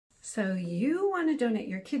So you want to donate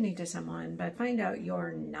your kidney to someone, but find out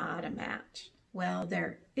you're not a match. Well,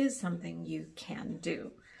 there is something you can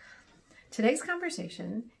do. Today's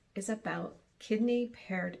conversation is about kidney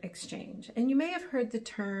paired exchange, and you may have heard the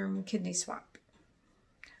term kidney swap.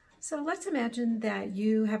 So let's imagine that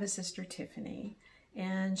you have a sister, Tiffany,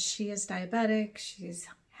 and she is diabetic. She's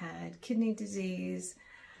had kidney disease,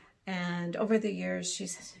 and over the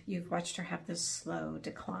years, you've watched her have this slow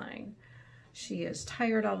decline. She is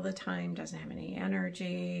tired all the time, doesn't have any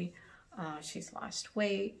energy. She's lost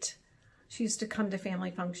weight. She used to come to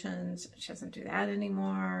family functions. She doesn't do that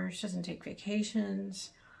anymore. She doesn't take vacations.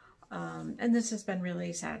 And this has been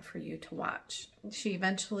really sad for you to watch. She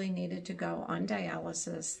eventually needed to go on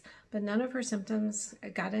dialysis, but none of her symptoms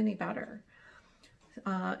got any better.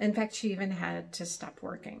 In fact, she even had to stop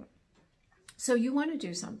working. So you want to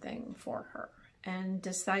do something for her and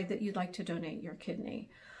decide that you'd like to donate your kidney.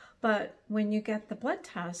 But when you get the blood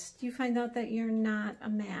test, you find out that you're not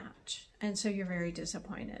a match. And so you're very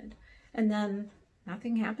disappointed. And then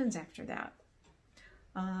nothing happens after that.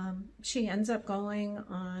 She ends up going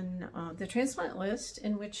on the transplant list,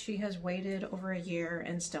 in which she has waited over a year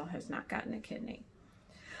and still has not gotten a kidney.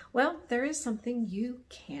 Well, there is something you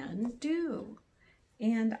can do.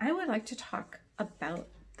 And I would like to talk about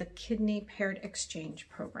the Kidney Paired Exchange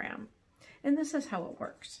Program. And this is how it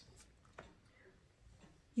works.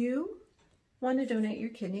 You want to donate your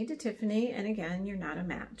kidney to Tiffany, and again, you're not a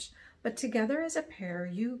match. But together as a pair,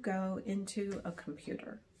 you go into a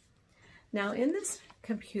computer. Now, in this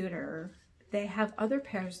computer, they have other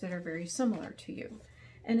pairs that are very similar to you.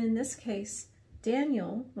 And in this case,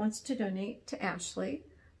 Daniel wants to donate to Ashley,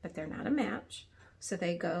 but they're not a match, so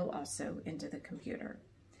they go also into the computer.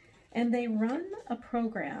 And they run a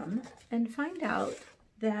program and find out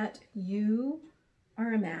that you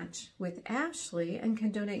are a match with Ashley and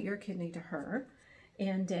can donate your kidney to her.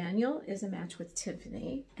 And Daniel is a match with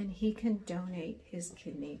Tiffany, and he can donate his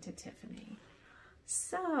kidney to Tiffany.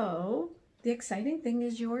 So the exciting thing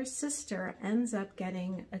is your sister ends up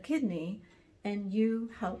getting a kidney, and you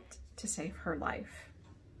helped to save her life.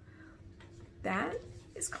 That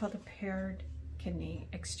is called a paired kidney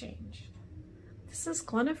exchange. This is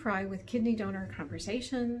Glenna Fry with Kidney Donor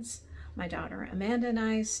Conversations. My daughter Amanda and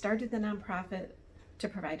I started the nonprofit to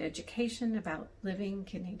provide education about living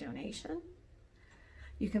kidney donation.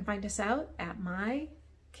 You can find us out at mykdc.org,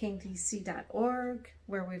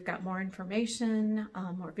 where we've got more information,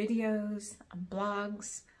 more videos,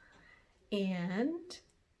 blogs. And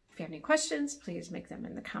if you have any questions, please make them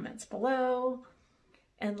in the comments below.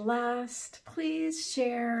 And last, please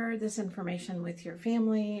share this information with your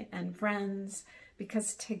family and friends,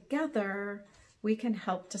 because together we can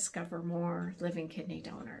help discover more living kidney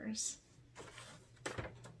donors.